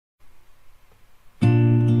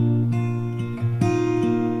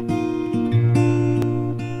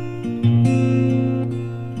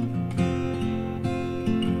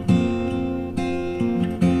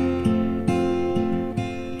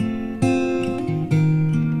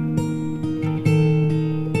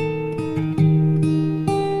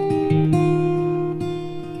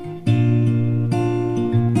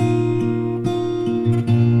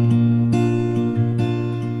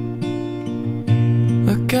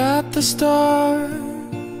at the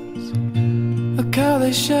stars, look how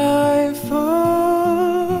they shine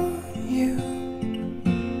for you,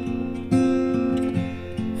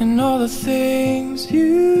 and all the things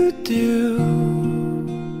you do.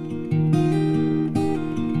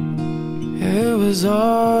 It was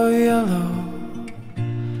all yellow.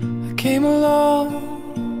 I came along,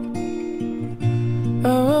 I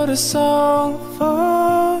wrote a song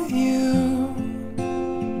for you.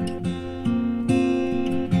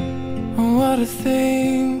 What a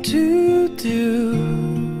thing to do.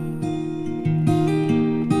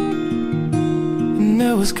 And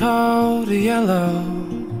it was called a yellow.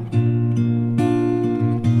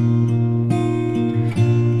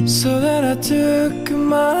 So then I took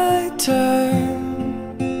my turn.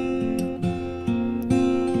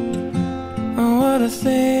 What a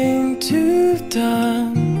thing to have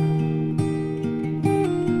done.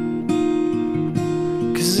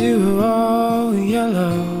 'Cause you were all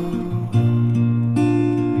yellow.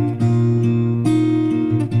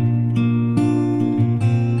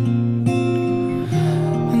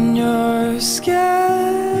 And your skin,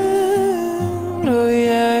 oh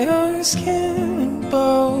yeah, your skin and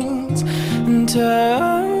bones, and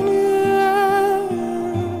turn you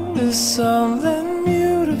to something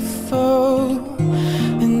beautiful.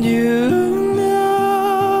 And you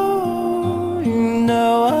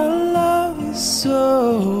know I love you so.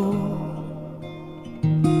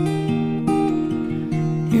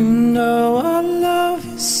 You know I love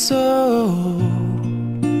you so.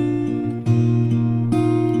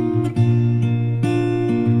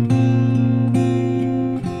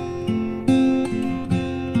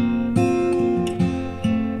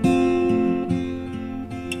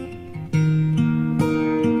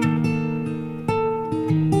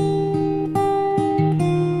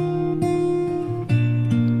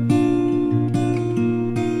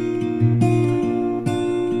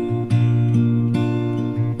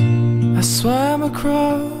 Swam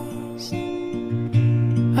across,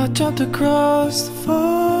 I jumped across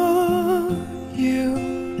for you.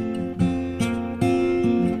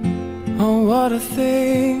 Oh, what a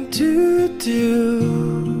thing to do.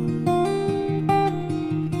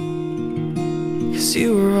 'Cause you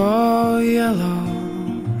were all yellow.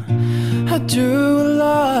 I drew a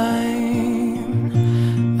line,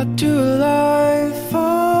 I drew a line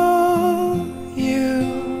for you.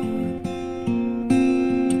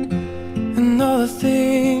 All the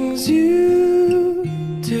things you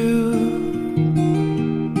do,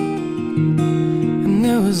 and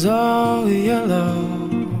it was all yellow.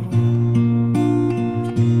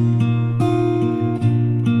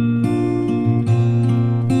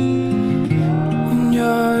 And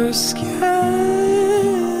your skin,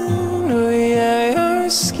 oh yeah, your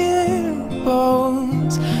skin and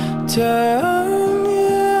bones turn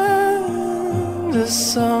you into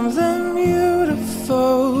something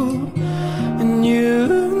beautiful. And you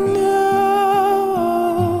know,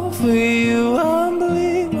 for you I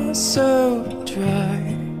bleed myself dry.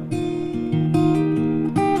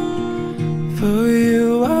 For you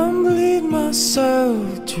I bleed myself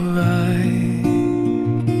dry.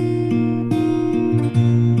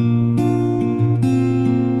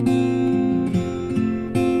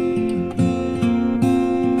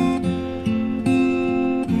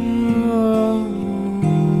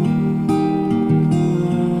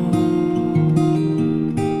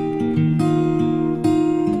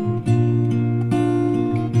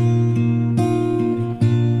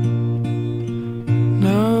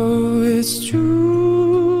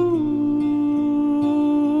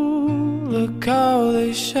 Look how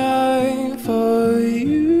they shine for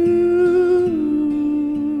you.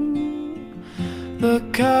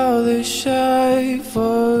 Look how they shine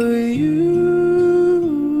for you.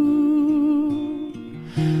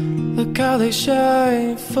 Look how they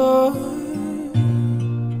shine for you.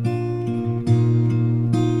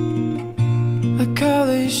 Look how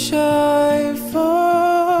they shine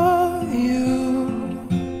for you.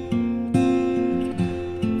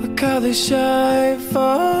 Look how they shine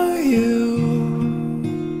for you.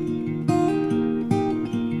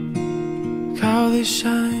 How they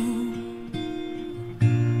shine.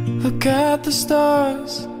 Look at the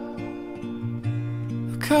stars.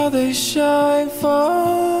 Look how they shine for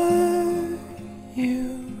you.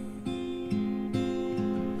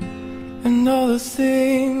 And all the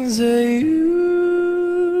things that you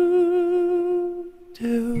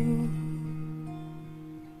do.